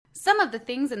Some of the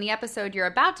things in the episode you're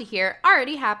about to hear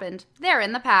already happened. They're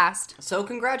in the past. So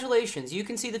congratulations, you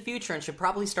can see the future and should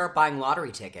probably start buying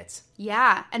lottery tickets.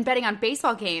 Yeah, and betting on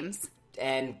baseball games.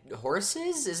 And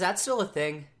horses? Is that still a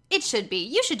thing? It should be.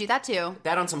 You should do that too.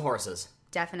 Bet on some horses.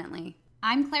 Definitely.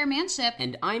 I'm Claire Manship.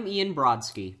 And I'm Ian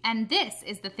Brodsky. And this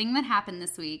is The Thing That Happened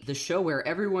This Week. The show where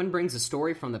everyone brings a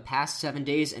story from the past 7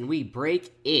 days and we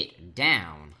break it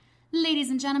down. Ladies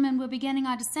and gentlemen, we're beginning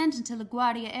our descent into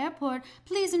LaGuardia Airport.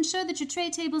 Please ensure that your tray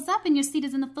table's up and your seat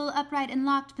is in the full upright and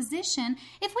locked position.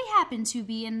 If we happen to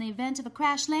be in the event of a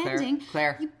crash landing...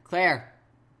 Claire.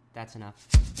 That's enough.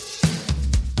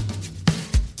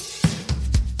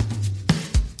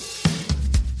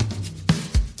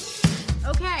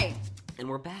 Okay. And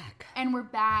we're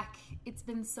back. It's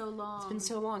been so long. It's been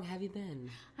so long. How have you been?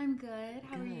 I'm good.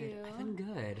 How are you? I've been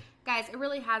good. Guys, it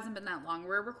really hasn't been that long.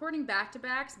 We're recording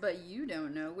back-to-backs, but you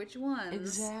don't know which ones.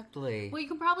 Exactly. Well, you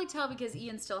can probably tell because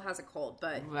Ian still has a cold,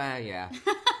 but... Yeah.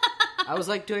 I was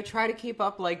like, do I try to keep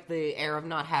up, like, the air of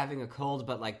not having a cold,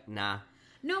 but, like, nah.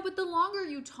 No, but the longer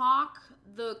you talk,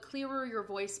 the clearer your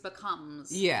voice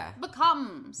becomes. Yeah.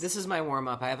 This is my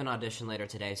warm-up. I have an audition later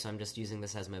today, so I'm just using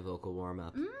this as my vocal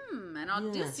warm-up. An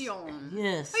audition.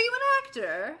 Yes. Are you an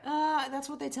actor? That's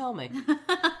what they tell me.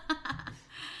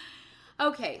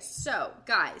 Okay, so,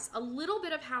 guys, a little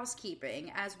bit of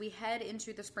housekeeping as we head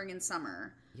into the spring and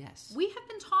summer. Yes. We have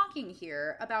been talking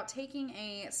here about taking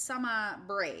a summer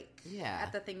break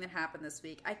at the thing that happened this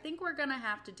week. I think we're going to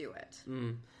have to do it.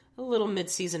 A little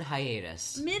mid-season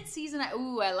hiatus. Mid-season,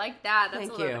 ooh, I like that.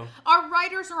 Thank you. Our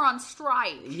writers are on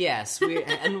strike. Yes,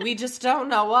 and we just don't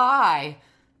know why.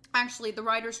 Actually, the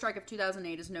writer's strike of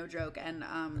 2008 is no joke, and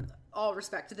all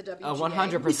respect to the WGA.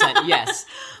 100%, yes.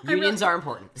 Unions are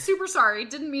important. Super sorry.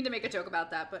 Didn't mean to make a joke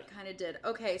about that, but kind of did.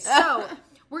 Okay, so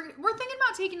we're thinking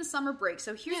about taking a summer break.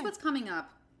 So here's what's coming up.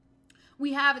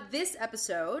 We have this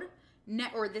episode...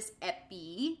 this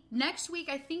epi. Next week,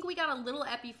 I think we got a little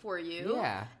epi for you.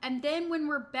 Yeah. And then when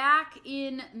we're back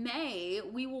in May,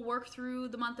 we will work through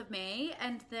the month of May.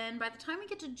 And then by the time we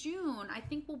get to June, I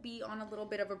think we'll be on a little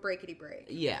bit of a breakity break.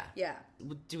 Yeah. Yeah.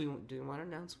 Do we want to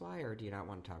announce why, or do you not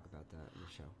want to talk about that in the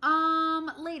show?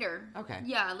 Later. Okay.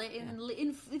 Yeah,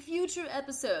 in future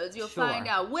episodes, you'll find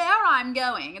out where I'm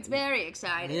going. It's very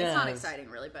exciting. Yes. It's not exciting,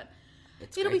 really, but...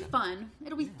 It'll be fun.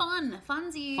 It'll be fun.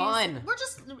 Funsies. Fun. We're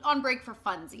just on break for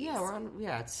funsies.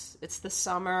 Yeah, it's the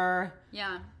summer.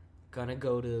 Yeah. Gonna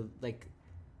go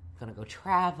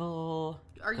travel.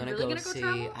 Are you really gonna go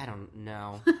travel? I don't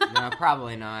know. No,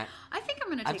 probably not. I think I'm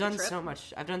gonna take a trip.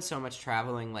 I've done so much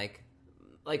traveling, like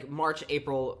March,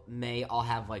 April, May, I'll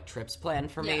have like trips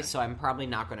planned for me, so I'm probably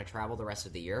not going to travel the rest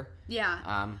of the year.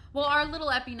 Yeah. Well, our little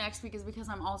epi next week is because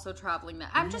I'm also traveling there.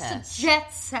 I'm just a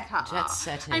jet setter. Jet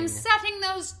setting. I'm setting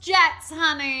those jets,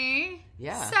 honey.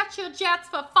 Yeah. Set your jets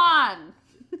for fun.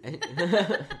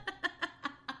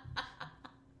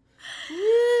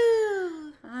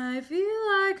 I feel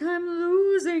like I'm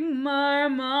losing my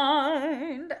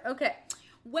mind. Okay.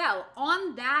 Well,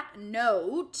 on that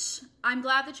note, I'm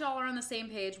glad that y'all are on the same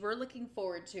page. We're looking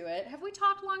forward to it. Have we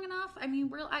talked long enough? I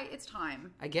mean, it's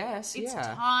time. I guess, It's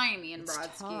time, Ian Brodsky.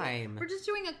 It's time. We're just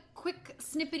doing a quick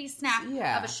snippety snap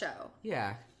of a show.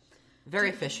 Yeah. Very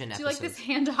efficient episode. Do you like this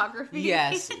handography?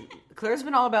 Yes. Claire's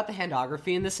been all about the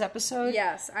handography in this episode.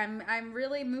 Yes, I'm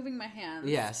really moving my hands.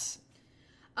 Yes.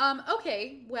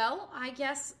 Okay, well, I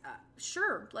guess,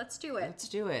 sure, let's do it. Let's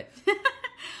do it.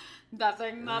 That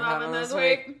thing that happened this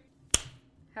week.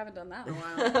 Haven't done that in a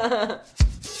while.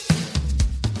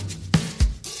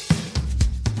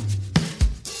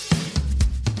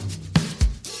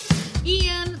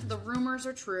 Ian, the rumors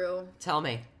are true. Tell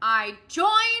me. I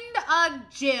joined a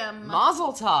gym.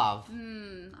 Mazel tov.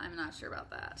 I'm not sure about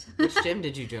that. Which gym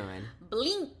did you join?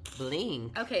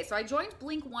 Blink. Okay, so I joined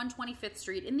Blink 125th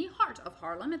Street in the heart of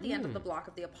Harlem at the end of the block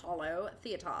of the Apollo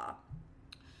Theater.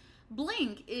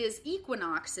 Blink is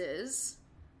Equinox's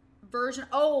version.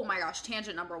 Oh my gosh,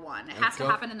 tangent number one. It has to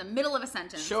happen in the middle of a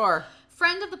sentence. Sure.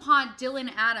 Friend of the pod,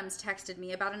 Dylan Adams, texted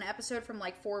me about an episode from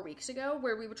like 4 weeks ago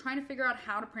where we were trying to figure out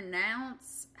how to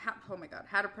pronounce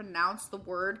the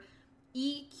word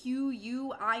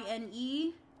Equine.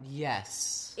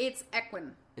 Yes. It's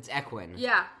equine. It's equine.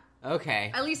 Yeah.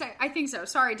 Okay. At least I think so.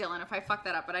 Sorry, Dylan, if I fucked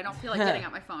that up, but I don't feel like getting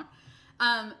out my phone.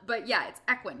 But yeah, it's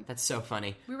equine. That's so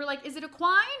funny. We were like, is it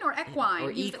equine or equine?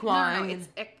 Or equine? No,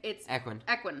 it's equine.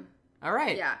 Equine. All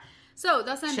right. Yeah. So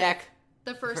thus ended Check.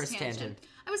 The first tangent.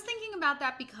 I was thinking about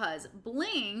that because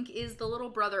Blink is the little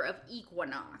brother of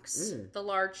Equinox, the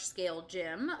large-scale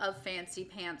gym of fancy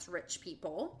pants rich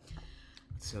people.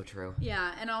 So true.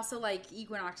 Yeah, and also like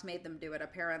Equinox made them do it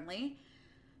apparently.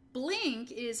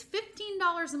 Blink is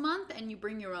 $15 a month, and you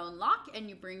bring your own lock, and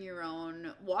you bring your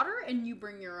own water, and you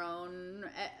bring your own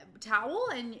towel,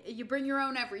 and you bring your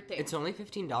own everything. It's only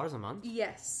 $15 a month?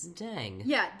 Yes. Dang.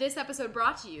 Yeah, this episode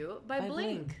brought to you by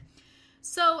Blink.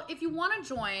 So if you want to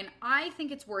join, I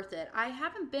think it's worth it. I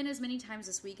haven't been as many times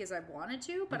this week as I wanted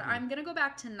to, but I'm going to go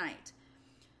back tonight.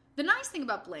 The nice thing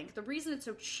about Blink, the reason it's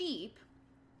so cheap,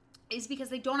 is because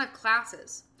they don't have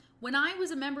classes. When I was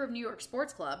a member of New York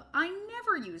Sports Club, I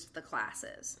never used the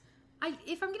classes.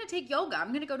 If I'm going to take yoga, I'm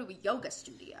going to go to a yoga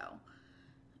studio.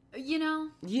 You know?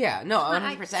 Yeah, no,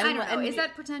 100%. I don't know. Is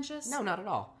that pretentious? No, not at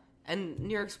all. And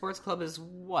New York Sports Club is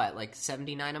what, like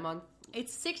 $79 a month?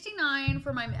 It's $69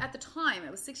 for at the time,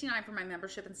 it was $69 for my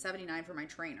membership and $79 for my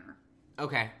trainer.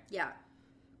 Okay. Yeah.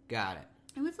 Got it.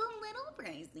 It was a little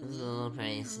pricey. A little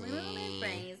pricey. A little bit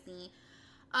pricey.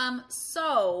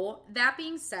 So, that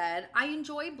being said, I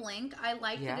enjoy Blink. I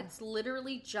like that it's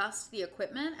literally just the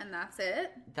equipment, and that's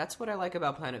it. That's what I like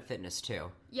about Planet Fitness,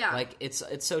 too. Yeah. Like, it's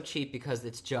so cheap because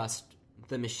it's just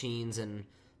the machines and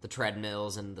the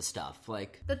treadmills and the stuff.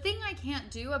 Like, the thing I can't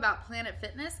do about Planet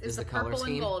Fitness is the color purple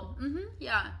scheme? and gold.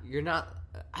 Yeah. You're not...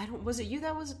 was it you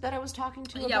that I was talking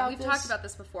to about Yeah, we've this? talked about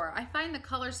this before. I find the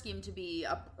color scheme to be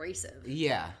abrasive.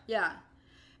 Yeah. Yeah.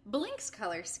 Blink's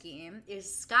color scheme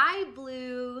is sky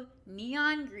blue,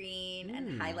 neon green,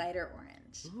 and highlighter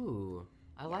orange. Ooh,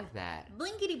 I like that.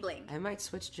 Blinkety blink. I might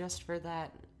switch just for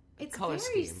that It's color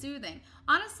very scheme. soothing.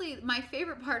 Honestly, my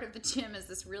favorite part of the gym is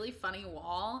this really funny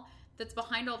wall that's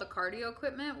behind all the cardio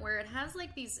equipment where it has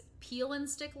like these peel and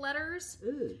stick letters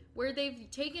where they've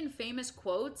taken famous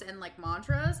quotes and like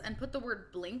mantras and put the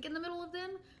word blink in the middle of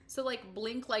them. So like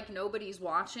blink like nobody's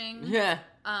watching. Yeah.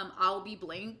 I'll be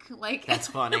blink. Like That's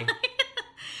funny.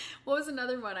 What was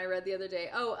another one I read the other day?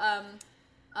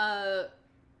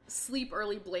 Sleep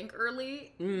early, blink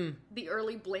early. The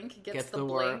early blink gets the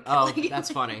blink. Oh,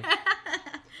 that's funny.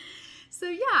 So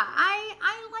yeah,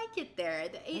 I like it there.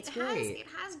 It great.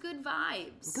 has good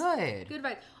vibes. Good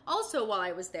vibes. Also, while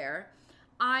I was there,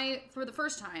 for the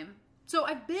first time. So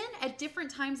I've been at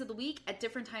different times of the week at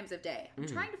different times of day. I'm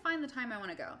trying to find the time I want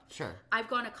to go. Sure. I've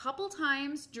gone a couple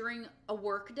times during a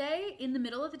work day in the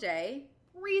middle of the day.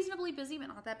 Reasonably busy, but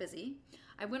not that busy.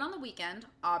 I went on the weekend,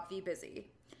 obvi busy.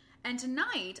 And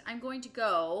tonight, I'm going to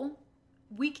go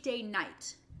weekday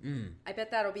night. I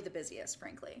bet that'll be the busiest,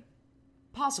 frankly.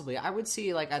 Possibly. I would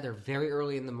see like either very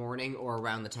early in the morning or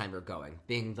around the time you're going,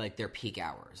 being like their peak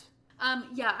hours.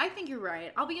 Yeah, I think you're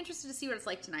right. I'll be interested to see what it's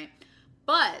like tonight.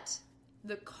 But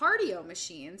the cardio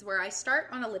machines, where I start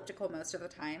on elliptical most of the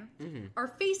time, are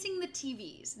facing the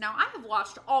TVs. Now, I have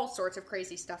watched all sorts of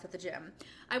crazy stuff at the gym.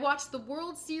 I watched the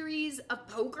World Series of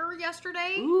Poker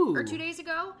yesterday, or 2 days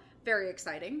ago. Very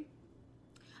exciting.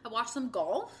 I watched some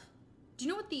golf. Do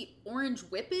you know what the Orange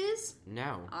Whip is?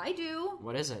 No. I do.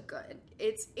 What is it? Good.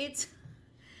 It's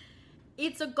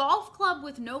a golf club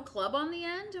with no club on the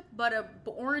end, but a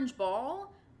orange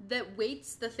ball that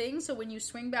weights the thing, so when you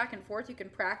swing back and forth, you can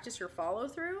practice your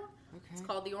follow-through. Okay. It's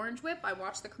called the Orange Whip. I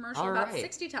watched the commercial about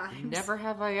 60 times. Never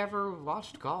have I ever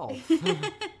watched golf.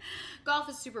 Golf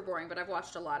is super boring, but I've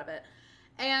watched a lot of it.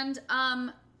 And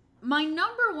my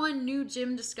number one new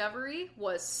gym discovery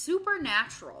was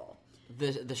Supernatural.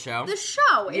 The show? The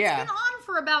show. It's been on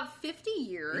for about 50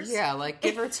 years. Yeah, like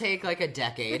give or take like a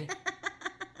decade.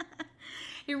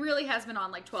 It really has been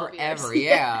on like 12 years. Forever,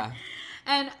 yeah.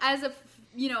 And as a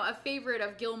favorite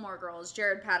of Gilmore Girls,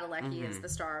 Jared Padalecki is the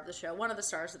star of the show, one of the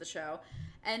stars of the show.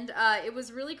 And it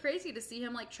was really crazy to see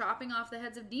him like chopping off the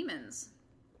heads of demons.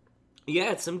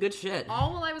 Yeah, it's some good shit.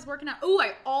 All while I was working out. Oh,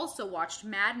 I also watched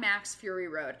Mad Max Fury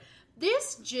Road.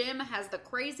 This gym has the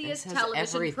craziest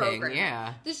television program.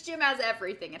 Yeah. This gym has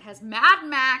everything. It has Mad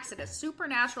Max, it has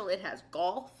Supernatural, it has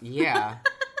golf. Yeah.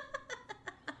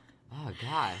 Oh,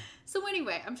 God. So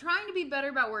anyway, I'm trying to be better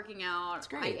about working out. That's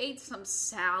great. I ate some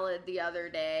salad the other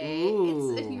day.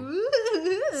 Ooh.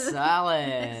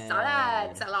 Salad.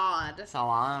 Salad.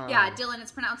 Yeah, Dylan,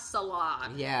 it's pronounced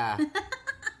salad. Yeah.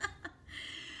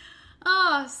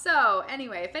 Oh, so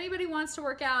anyway, if anybody wants to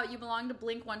work out, you belong to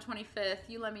Blink 125th,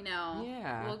 you let me know.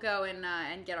 Yeah. We'll go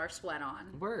and get our sweat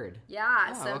on. Word. Yeah,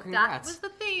 Oh, so well, that congrats. was the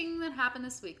thing that happened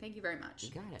this week. Thank you very much. You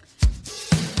got it.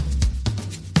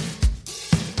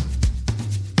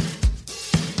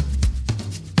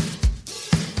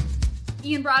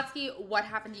 Ian Brodsky, what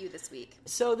happened to you this week?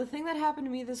 So the thing that happened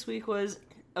to me this week was,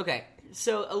 okay,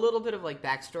 so a little bit of like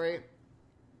backstory,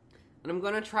 and I'm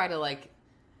going to try to like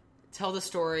tell the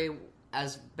story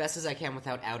as best as I can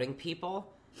without outing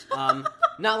people.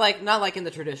 Not like in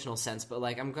the traditional sense, but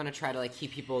like I'm going to try to like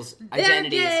keep people's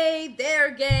identities.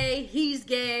 They're gay, he's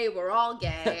gay, we're all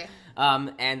gay.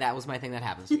 And that was my thing that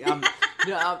happens.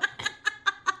 No,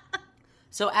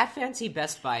 so at Fancy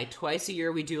Best Buy, twice a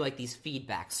year we do like these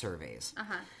feedback surveys.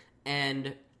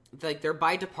 And like they're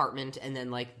by department, and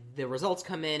then like the results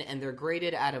come in and they're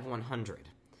graded out of 100.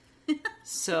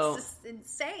 So this is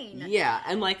insane. Yeah,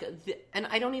 and like and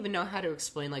I don't even know how to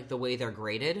explain like the way they're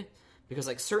graded, because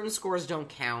like certain scores don't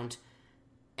count.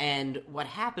 And what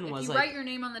happened was, if you write your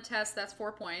name on the test, that's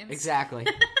 4 points. Exactly.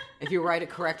 If you write it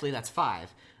correctly, that's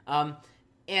 5.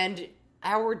 And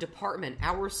our department,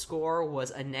 our score was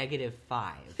a -5.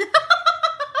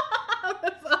 Out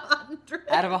of 100.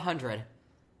 Out of 100.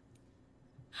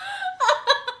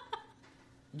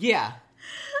 Yeah.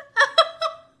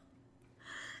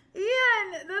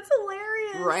 Ian, that's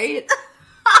hilarious. Right?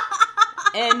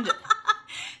 And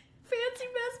Fancy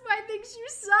Best Buy thinks you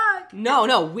suck.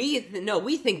 no, we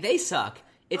think they suck.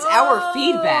 It's our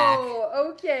feedback.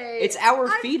 Oh, okay. It's our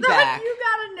feedback. Thought you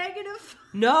got a negative.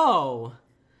 No.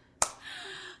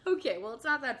 Okay, well, it's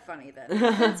not that funny then.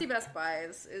 Fancy Best Buy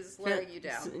is letting you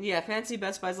down. Yeah, Fancy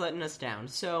Best Buy's letting us down.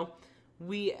 So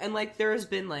there's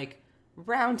been like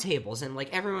roundtables, and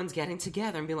like everyone's getting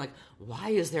together and being like, why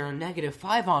is there a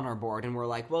 -5 on our board? And we're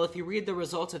like, well, if you read the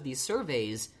results of these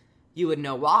surveys, you would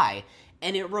know why.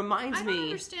 And it reminds me... I don't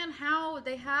understand how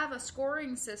they have a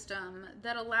scoring system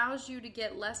that allows you to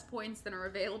get less points than are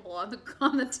available on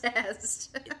the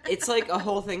test. It's like a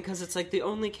whole thing, because it's like they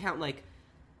only count like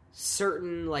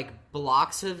certain like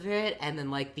blocks of it, and then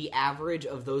like the average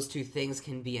of those two things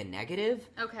can be a negative.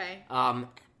 Okay.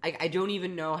 I don't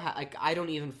even know how, like, I don't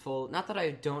even not that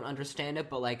I don't understand it,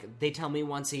 but like they tell me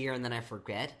once a year and then I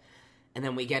forget, and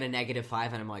then we get a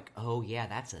 -5 and I'm like, oh yeah,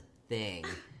 that's a thing.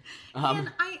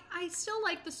 And I still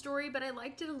like the story, but I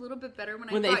liked it a little bit better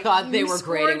when they thought they were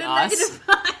grading us.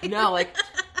 -5. No, like...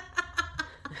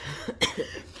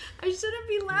 I shouldn't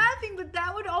be laughing, but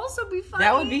that would also be funny.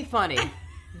 That would be funny.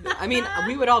 I mean,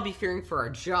 we would all be fearing for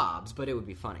our jobs, but it would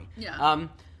be funny. Yeah.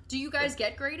 Do you guys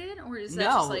get graded, or is that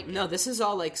just like... No, this is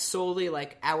all like solely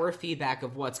like our feedback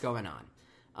of what's going on.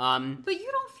 But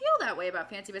you don't feel that way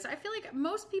about Fancy Best. I feel like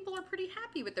most people are pretty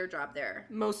happy with their job there.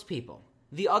 Most people.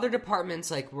 The other departments,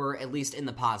 like, were at least in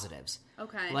the positives.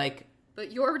 Okay. Like...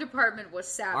 But your department was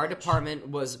savage. Our department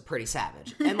was pretty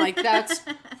savage. And, like, that's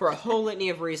for a whole litany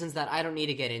of reasons that I don't need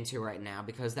to get into right now,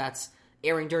 because that's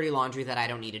airing dirty laundry that I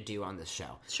don't need to do on this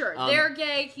show. Sure. They're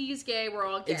gay, he's gay, we're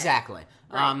all gay. Exactly.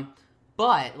 Right.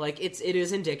 But, like, it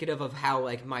is indicative of how,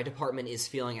 like, my department is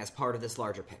feeling as part of this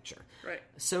larger picture. Right.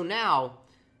 So now,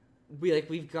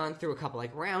 we've gone through a couple,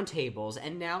 like, round tables,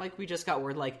 and now, like, we just got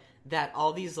word, like, that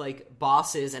all these, like,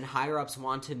 bosses and higher-ups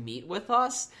want to meet with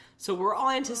us. So we're all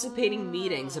anticipating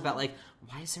meetings about, like,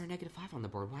 why is there a -5 on the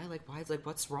board? Why, like,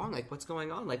 what's wrong? Like, what's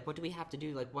going on? Like, what do we have to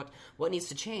do? Like, what needs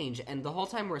to change? And the whole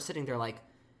time we're sitting there, like,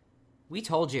 we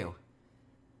told you.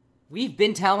 We've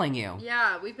been telling you.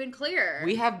 Yeah, we've been clear.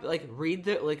 We have, read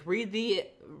the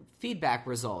feedback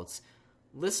results.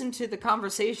 Listen to the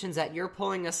conversations that you're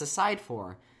pulling us aside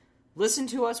for. Listen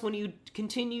to us when you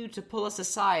continue to pull us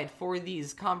aside for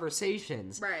these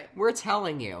conversations. Right. We're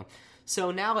telling you.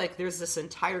 So now, like, there's this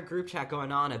entire group chat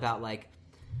going on about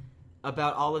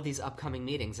all of these upcoming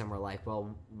meetings, and we're like,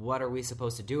 well, what are we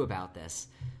supposed to do about this?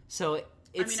 So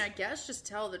it's... I guess just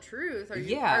tell the truth. Are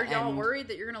Yeah, y'all worried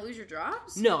that you're going to lose your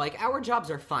jobs? No, like, our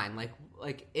jobs are fine. Like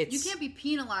it's... You can't be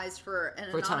penalized for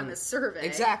an anonymous survey.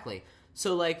 Exactly.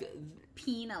 So, like...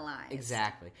 Penalized.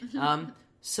 Exactly.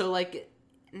 So, like...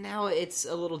 Now it's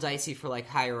a little dicey for, like,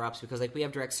 higher-ups, because, like, we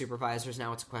have direct supervisors.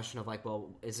 Now it's a question of, like, well,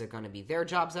 is it going to be their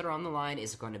jobs that are on the line?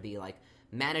 Is it going to be, like,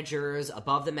 managers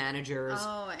above the managers?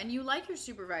 Oh, and you like your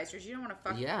supervisors. You don't want to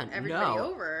fuck everybody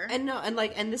no. over.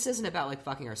 And this isn't about, like,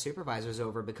 fucking our supervisors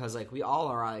over, because, like, we all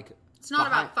are, like... It's not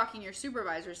about fucking your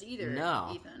supervisors either,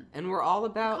 no. Ethan. And we're all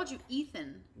about... I called you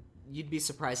Ethan. You'd be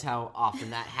surprised how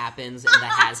often that happens, and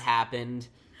that has happened.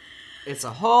 It's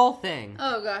a whole thing.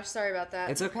 Oh, gosh, sorry about that.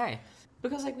 It's okay.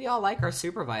 Because, like, we all like our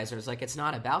supervisors. Like, it's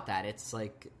not about that. It's,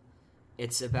 like,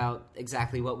 it's about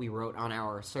exactly what we wrote on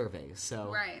our surveys.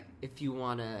 So, right. If you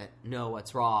want to know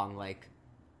what's wrong, like,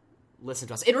 listen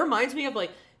to us. It reminds me of, like,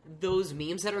 those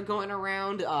memes that are going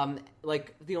around.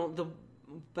 Like, the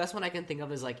best one I can think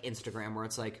of is, like, Instagram, where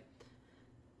it's, like,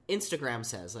 Instagram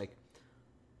says, like,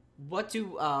 what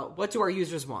do our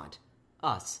users want?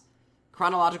 Us.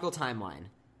 Chronological timeline.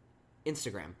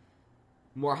 Instagram.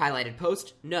 More highlighted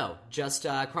post? No. Just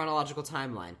chronological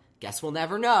timeline. Guess we'll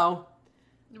never know.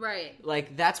 Right.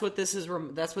 Like, that's what this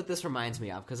reminds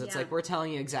me of, because it's like we're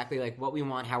telling you exactly, like, what we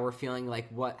want, how we're feeling, like,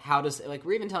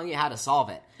 we're even telling you how to solve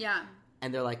it. Yeah.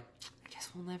 And they're like, I guess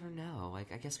we'll never know.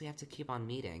 Like, I guess we have to keep on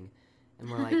meeting. And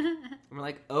we're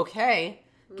like, okay.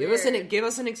 Give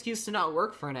us an excuse to not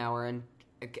work for an hour and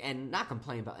not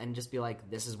complain about, and just be like,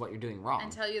 this is what you're doing wrong.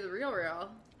 And tell you the real.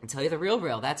 And tell you the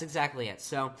real. That's exactly it.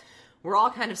 So we're all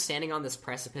kind of standing on this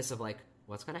precipice of like,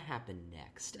 what's going to happen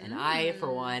next? And I,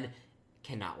 for one,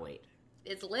 cannot wait.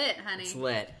 It's lit, honey. It's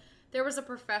lit. There was a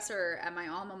professor at my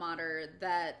alma mater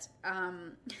that,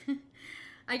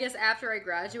 I guess after I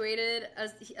graduated,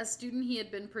 a student he had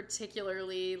been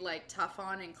particularly, like, tough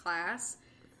on in class,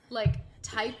 like,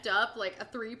 typed up, like, a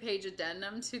 3-page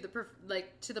addendum to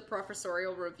the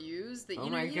professorial reviews that,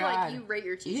 you rate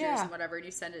your teachers and whatever, and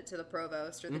you send it to the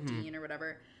provost or the dean or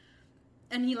whatever.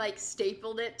 And he, like,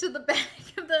 stapled it to the back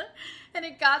of and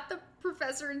it got the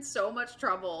professor in so much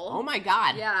trouble. Oh my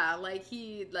god. Yeah, like,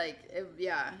 it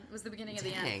was the beginning of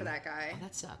the end for that guy. Oh,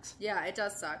 that sucks. Yeah, it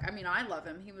does suck. I mean, I love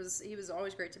him. He was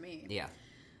always great to me. Yeah.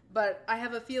 But I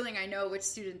have a feeling I know which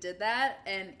student did that,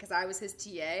 and because I was his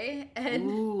TA,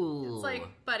 and it's like,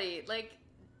 buddy, like,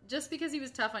 just because he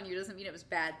was tough on you doesn't mean it was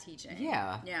bad teaching.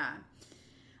 Yeah. Yeah.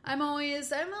 I'm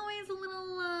always a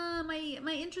little,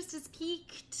 my interest is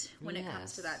piqued when it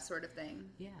comes to that sort of thing.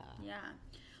 Yeah. Yeah.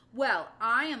 Well,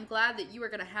 I am glad that you are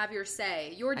going to have your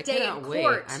say. Your I day in cannot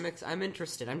court. Wait. I'm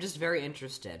interested. I'm just very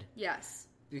interested. Yes.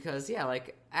 Because, yeah,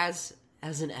 like, as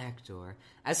an actor,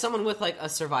 as someone with, like, a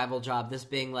survival job, this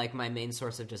being, like, my main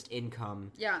source of just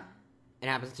income. Yeah. It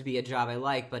happens to be a job I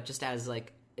like, but just as,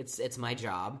 like, it's my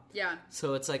job. Yeah.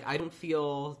 So it's, like, I don't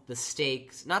feel the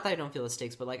stakes. Not that I don't feel the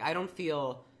stakes, but, like, I don't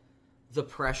feel the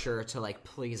pressure to, like,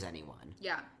 please anyone.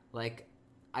 Yeah. Like,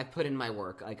 I've put in my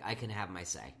work. Like, I can have my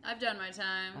say. I've done my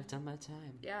time. I've done my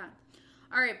time. Yeah.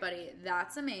 All right, buddy.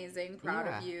 That's amazing. Proud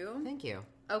of you. Thank you.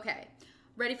 Okay.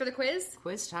 Ready for the quiz?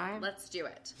 Quiz time. Let's do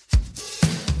it.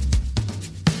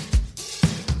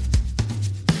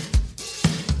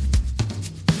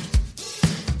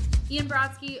 Ian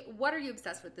Brodsky, what are you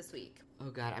obsessed with this week? Oh,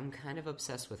 God. I'm kind of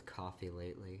obsessed with coffee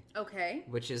lately. Okay.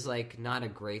 Which is, like, not a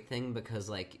great thing because,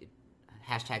 like,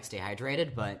 hashtag stay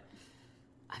hydrated, but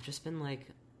I've just been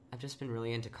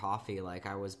really into coffee. Like,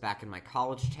 I was back in my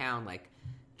college town, like,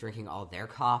 drinking all their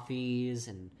coffees,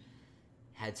 and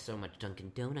had so much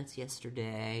Dunkin' Donuts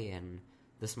yesterday, and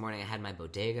this morning I had my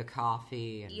Bodega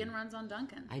coffee. And Ian runs on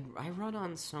Dunkin'. I run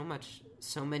on so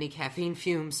many caffeine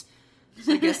fumes.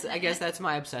 So I guess that's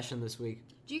my obsession this week.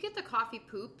 Do you get the coffee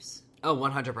poops? Oh,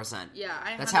 100%. Yeah,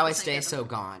 that's how I stay so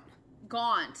gaunt.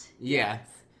 Gaunt. Yeah. Yes.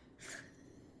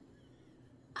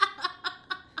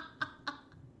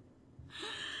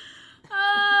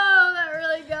 Oh, that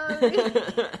really got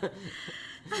me.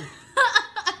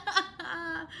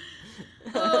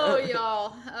 Oh,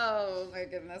 y'all. Oh, my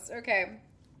goodness. Okay.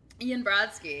 Ian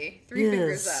Brodsky. 3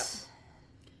 fingers up.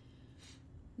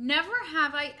 Never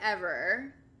have I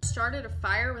ever started a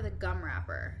fire with a gum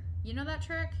wrapper. You know that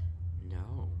trick?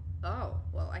 No. Oh,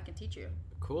 well, I can teach you.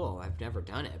 Cool. I've never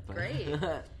done it. But Great.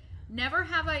 Never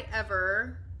have I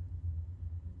ever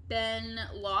been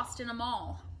lost in a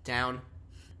mall. Down.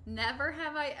 Never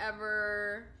have I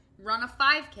ever run a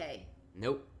 5K.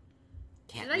 Nope.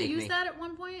 Can't Did I use that at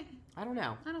one point? I don't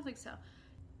know. I don't think so.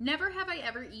 Never have I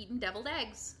ever eaten deviled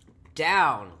eggs.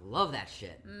 Down. Love that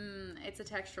shit. It's a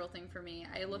textural thing for me.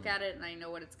 I look at it and I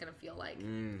know what it's going to feel like.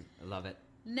 I love it.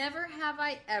 Never have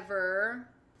I ever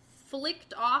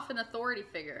flicked off an authority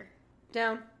figure.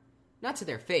 Down. Not to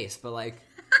their face, but like,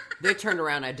 they turned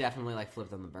around, I definitely like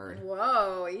flipped them the bird.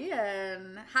 Whoa,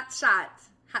 Ian. Hot shot.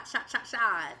 Hot shot, shot,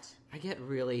 shot. I get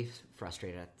really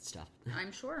frustrated at stuff.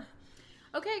 I'm sure.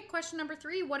 Okay, question number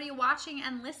 3. What are you watching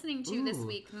and listening to this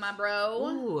week, my bro?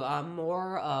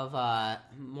 More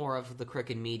of the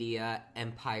Crooked Media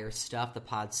Empire stuff, the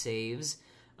Pod Saves.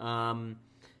 I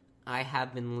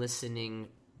have been listening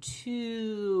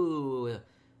to...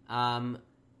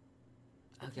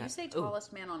 If you say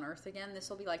tallest man on earth again, this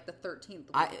will be like the 13th.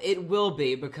 It will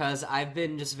be, because I've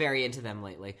been just very into them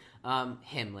lately.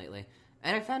 Him lately.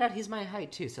 And I found out he's my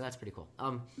height, too, so that's pretty cool.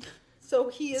 So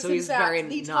he is, in fact,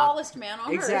 the tallest man on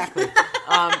earth. Exactly.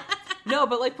 No,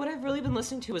 but like what I've really been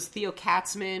listening to is Theo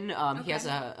Katzman. Okay. He has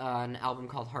an album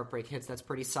called Heartbreak Hits that's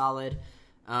pretty solid.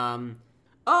 I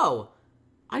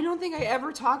don't think I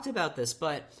ever talked about this,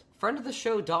 but friend of the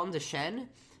show, Dalton Deshen,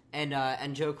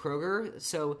 and Joe Kroger.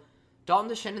 So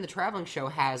Dalton Deshen in the Traveling Show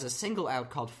has a single out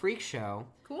called Freak Show.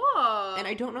 Cool. And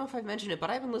I don't know if I've mentioned it, but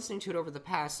I've been listening to it over the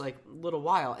past like little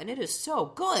while, and it is so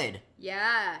good.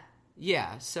 Yeah.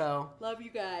 Yeah, so... Love you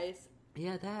guys.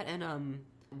 Yeah, that, and,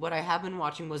 what I have been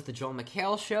watching was The Joel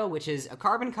McHale Show, which is a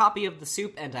carbon copy of The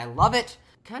Soup, and I love it.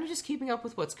 Kind of just keeping up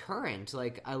with what's current.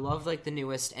 Like, I love, like, the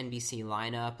newest NBC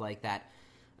lineup, like that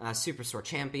Superstore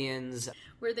Champions.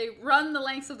 Where they run the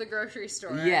lengths of the grocery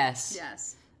store. Yes.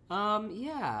 Yes.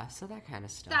 Yeah, so that kind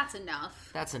of stuff. That's enough.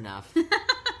 That's enough.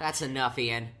 That's enough,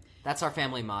 Ian. That's our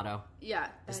family motto. Yeah,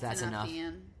 that's enough,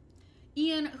 Ian.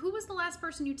 Ian, who was the last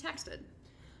person you texted?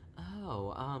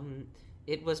 Oh,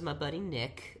 it was my buddy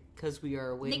Nick, because we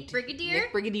are waiting Nick Brigadier?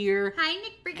 Nick Brigadier. Hi,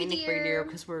 Nick Brigadier. Nick Brigadier,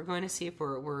 because we're going to see if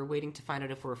we're waiting to find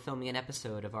out if we're filming an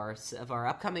episode of our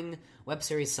upcoming web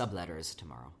series Subletters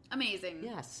tomorrow. Amazing.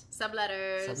 Yes.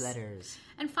 Subletters.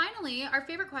 And finally, our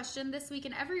favorite question this week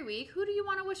and every week, who do you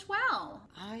want to wish well?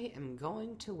 I am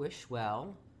going to wish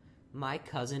well my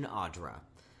cousin Audra.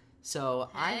 So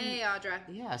Hey, Audra.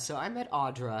 Yeah, so I met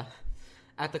Audra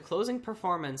at the closing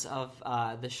performance of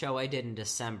the show I did in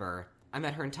December. I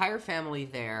met her entire family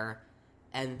there,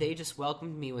 and they just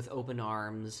welcomed me with open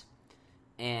arms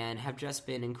and have just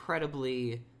been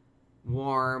incredibly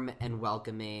warm and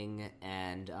welcoming,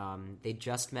 and they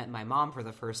just met my mom for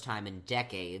the first time in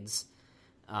decades,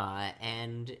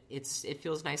 and it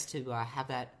feels nice to have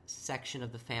that section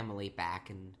of the family back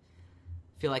and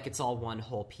feel like it's all one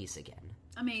whole piece again.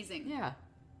 Amazing. Yeah.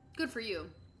 Good for you.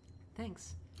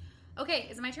 Thanks. Okay,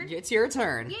 is it my turn? It's your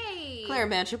turn. Yay! Claire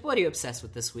Manship, what are you obsessed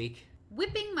with this week?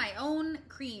 Whipping my own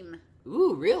cream.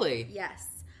 Ooh, really?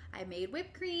 Yes. I made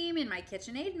whipped cream in my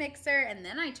KitchenAid mixer, and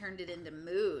then I turned it into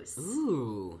mousse.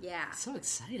 Ooh. Yeah. So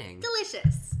exciting.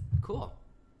 Delicious. Cool.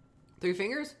 3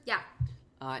 fingers? Yeah.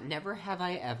 Never have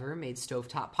I ever made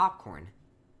stovetop popcorn.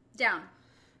 Down.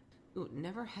 Ooh,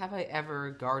 never have I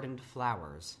ever gardened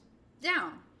flowers.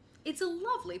 Down. It's a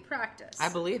lovely practice. I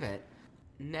believe it.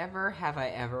 Never have I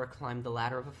ever climbed the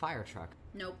ladder of a fire truck.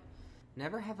 Nope.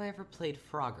 Never have I ever played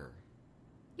Frogger.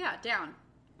 Yeah, down.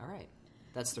 All right.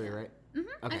 That's 3, right?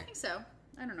 Mm-hmm. Okay. I think so.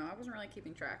 I don't know. I wasn't really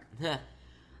keeping track.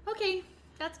 Okay,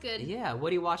 that's good. Yeah, what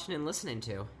are you watching and listening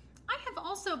to? I have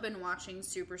also been watching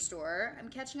Superstore. I'm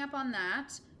catching up on that.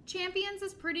 Champions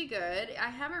is pretty good. I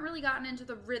haven't really gotten into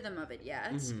the rhythm of it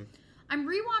yet. Mm-hmm. I'm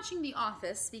rewatching The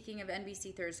Office, speaking of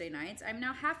NBC Thursday nights. I'm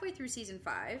now halfway through season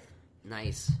 5.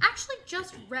 Nice. Actually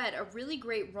just read a really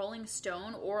great Rolling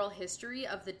Stone oral history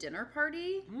of the dinner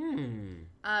party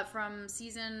from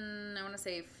season, I want to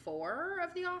say 4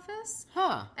 of The Office.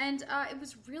 Huh. And it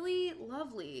was really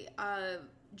lovely.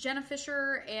 Jenna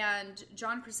Fisher and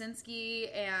John Krasinski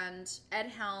and Ed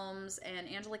Helms and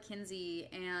Angela Kinsey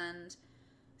and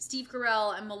Steve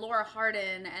Carell and Melora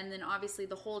Hardin, and then obviously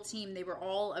the whole team, they were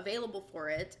all available for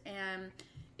it. And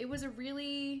it was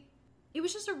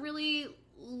just a really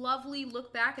lovely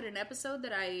look back at an episode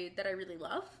that I really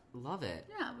love. Love it.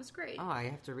 Yeah, it was great. Oh, I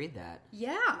have to read that.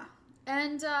 Yeah.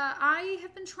 And I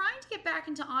have been trying to get back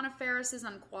into Anna Faris's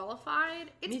Unqualified.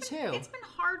 Me too. It's been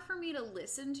hard for me to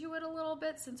listen to it a little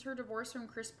bit since her divorce from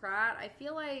Chris Pratt. I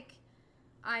feel like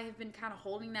I have been kind of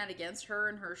holding that against her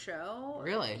and her show.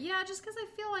 Really? Yeah, just because I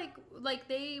feel like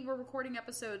they were recording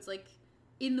episodes like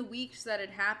in the weeks that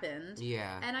it happened.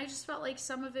 Yeah. And I just felt like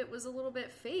some of it was a little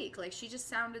bit fake. Like she just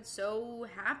sounded so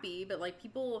happy, but like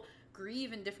people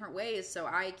grieve in different ways, so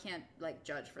I can't like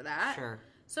judge for that. Sure.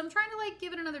 So I'm trying to like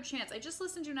give it another chance. I just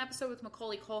listened to an episode with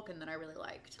Macaulay Culkin that I really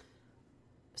liked.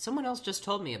 Someone else just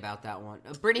told me about that one.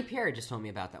 Brittany Perry just told me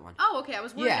about that one. Oh, okay. I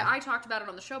was worried Yeah. that I talked about it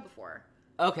on the show before.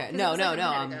 Okay. It No. was like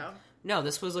a minute ago. No,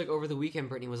 this was like over the weekend.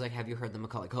 Brittany was like, "Have you heard the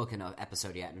Macaulay Culkin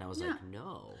episode yet?" And I was like,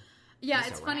 "No." Yeah,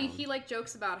 He's it's funny. around. He like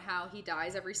jokes about how he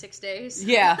dies every 6 days.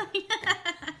 Yeah.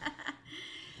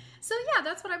 So yeah,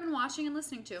 that's what I've been watching and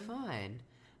listening to. Fine.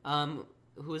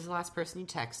 Who was the last person you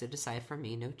texted? Aside from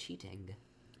me, no cheating.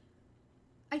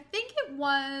 I think it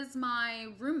was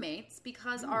my roommates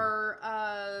because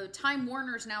our Time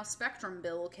Warner's Now Spectrum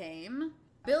bill came.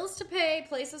 Bills to pay,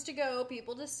 places to go,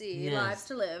 people to see, Yes. lives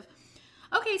to live.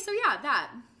 Okay, so yeah,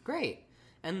 that. Great.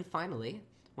 And finally,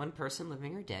 one person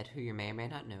living or dead who you may or may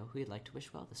not know who you'd like to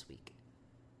wish well this week.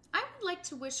 I would like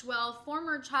to wish well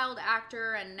former child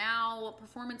actor and now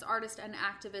performance artist and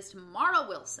activist Mara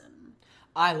Wilson.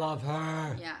 I love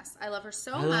her. Yes, I love her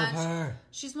so I much. love her.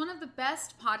 She's one of the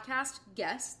best podcast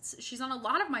guests. She's on a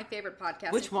lot of my favorite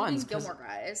podcasts, Which including ones? 'Cause- Gilmore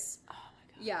Guys. Oh my god.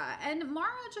 Yeah, and Mara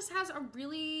just has a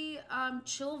really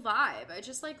chill vibe. I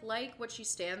just like what she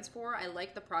stands for. I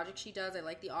like the project she does. I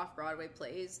like the off-Broadway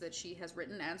plays that she has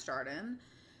written and starred in.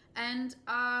 And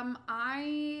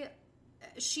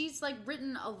she's like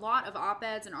written a lot of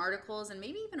op-eds and articles and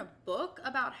maybe even a book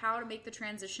about how to make the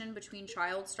transition between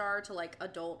child star to like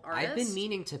adult artist. I've been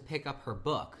meaning to pick up her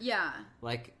book. Yeah.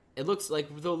 Like, it looks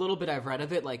like the little bit I've read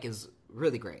of it, like, is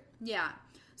really great. Yeah.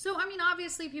 So, I mean,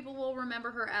 obviously people will remember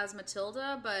her as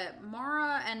Matilda, but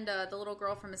Mara and the little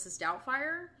girl from Mrs.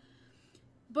 Doubtfire.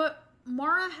 But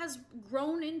Mara has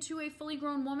grown into a fully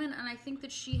grown woman, and I think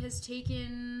that she has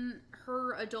taken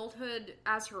her adulthood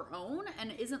as her own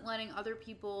and isn't letting other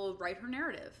people write her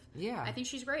narrative. Yeah. I think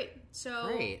she's great. So,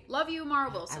 Great. love you, Mara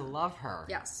Wilson. I love her.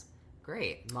 Yes.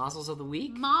 Great. Mazzles of the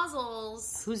week?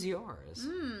 Mazzles. Who's yours?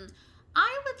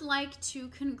 I would like to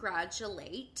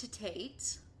congratulate to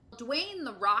Tate Dwayne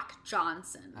 "The Rock"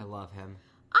 Johnson. I love him.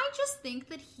 I just think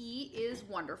that he is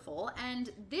wonderful, and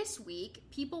this week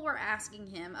people were asking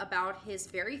him about his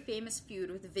very famous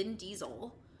feud with Vin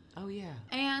Diesel, Oh, yeah.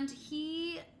 and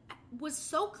he was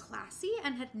so classy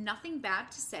and had nothing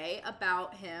bad to say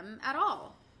about him at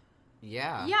all.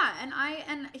 Yeah. Yeah,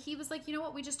 and he was like, you know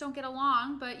what, we just don't get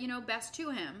along, but, you know, best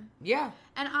to him. Yeah.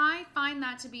 And I find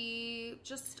that to be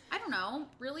just, I don't know,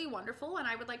 really wonderful, and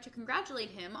I would like to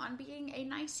congratulate him on being a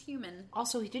nice human.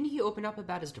 Also, didn't he open up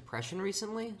about his depression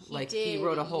recently? He He did,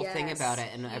 wrote a whole thing yes, about it,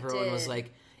 and he everyone was did.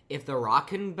 like, if The Rock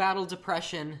can battle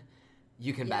depression,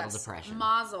 you can battle Yes, depression.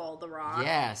 Mazel the Rock.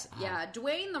 Yes. Yeah, Ah,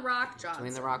 Dwayne "The Rock" Johnson.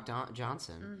 Dwayne The Rock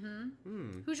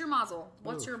Johnson. Who's your mazel?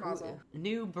 What's Ooh, your who- mazel?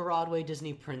 New Broadway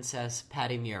Disney princess,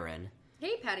 Patty Murin.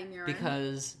 Hey, Patty Murin.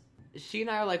 Because she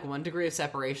and I are like 1 degree of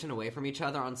separation away from each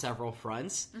other on several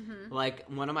fronts. Like,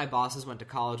 one of my bosses went to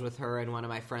college with her, and one of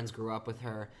my friends grew up with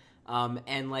her.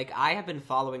 And like, I have been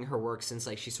following her work since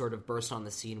like she sort of burst on the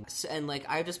scene. And like,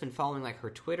 I've just been following like her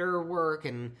Twitter work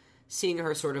and seeing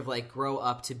her sort of like grow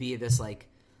up to be this like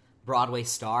Broadway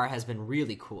star has been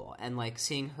really cool. And like,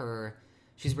 seeing her,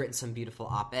 she's written some beautiful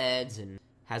op-eds and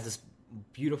has this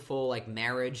beautiful like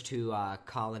marriage to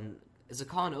Colin. Is it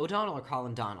Colin O'Donnell or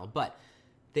Colin Donnell? But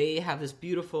they have this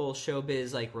beautiful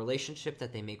showbiz like relationship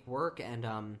that they make work, and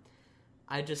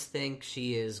I just think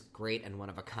she is great and one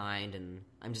of a kind, and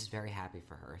I'm just very happy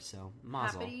for her. So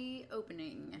mazel. Happy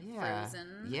opening. Yeah.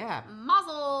 Frozen. Yeah.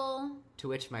 Mazel. To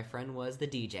which my friend was the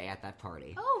DJ at that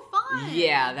party. Oh, fun.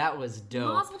 Yeah, that was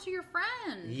dope. Mazel to your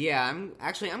friend. Yeah, I'm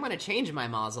gonna change my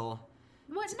mazel.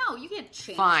 What? No, you can't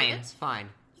change Fine, it. fine.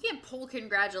 You can't pull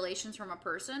congratulations from a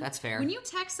person. That's fair. When you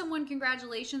text someone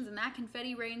congratulations and that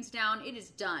confetti rains down, it is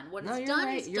done. What No, is you're done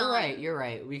right. is You're done. right. You're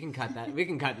right. We can cut that. We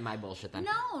can cut my bullshit then.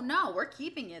 No, we're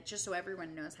keeping it just so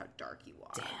everyone knows how dark you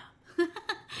are. Damn.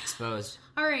 Exposed.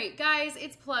 All right, guys,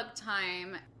 it's plug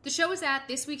time. The show is at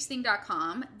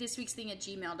thisweeksthing.com,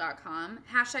 thisweeksthing@gmail.com,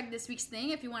 hashtag thisweeksthing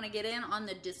if you want to get in on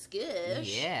the discussion.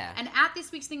 Yeah. And at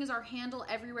thisweeksthing is our handle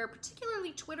everywhere,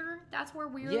 particularly Twitter. That's where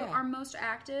we are most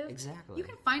active. Exactly. You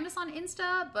can find us on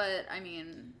Insta, but I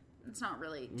mean, it's not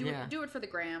really. Do it for the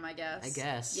gram, I guess. I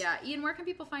guess. Yeah. Ian, where can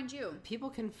people find you? People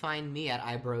can find me at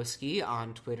iBroski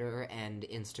on Twitter and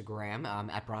Instagram,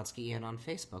 at Brodsky Ian on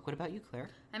Facebook. What about you, Claire?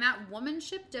 I'm at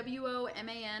Womanship,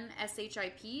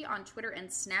 WOMANSHIP on Twitter and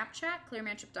Snapchat,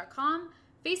 ClaireManship.com,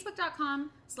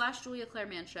 Facebook.com/Julia Claire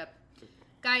Manship.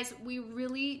 Guys, we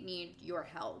really need your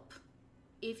help.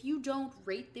 If you don't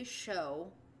rate this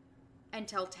show and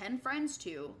tell 10 friends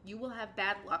to, you will have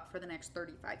bad luck for the next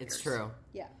 35 years. It's true.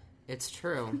 Yeah. It's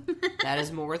true. That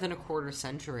is more than a quarter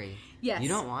century. Yes. You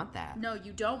don't want that. No,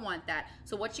 you don't want that.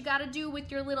 So what you got to do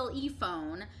with your little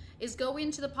e-phone is go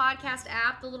into the podcast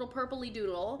app, the little purpley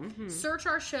doodle, search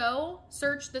our show,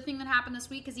 search the thing that happened this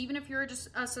week, because even if you're just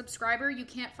a subscriber, you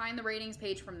can't find the ratings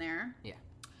page from there. Yeah.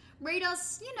 Rate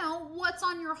us, what's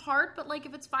on your heart, but like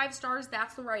if it's 5 stars,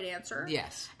 that's the right answer.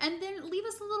 Yes. And then leave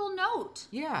us a little note.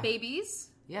 Yeah. Babies.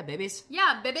 Yeah, babies.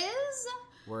 Yeah, babies.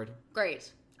 Word.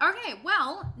 Great. Okay,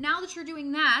 well, now that you're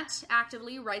doing that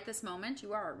actively right this moment,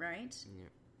 you are, right? Yeah.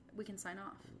 We can sign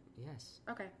off. Yes.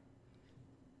 Okay.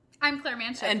 I'm Claire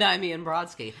Manship. And I'm Ian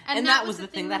Brodsky. And that was the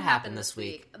thing that happened this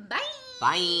week. Bye.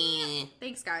 Bye.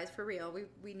 Thanks, guys. For real.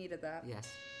 We needed that.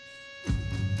 Yes.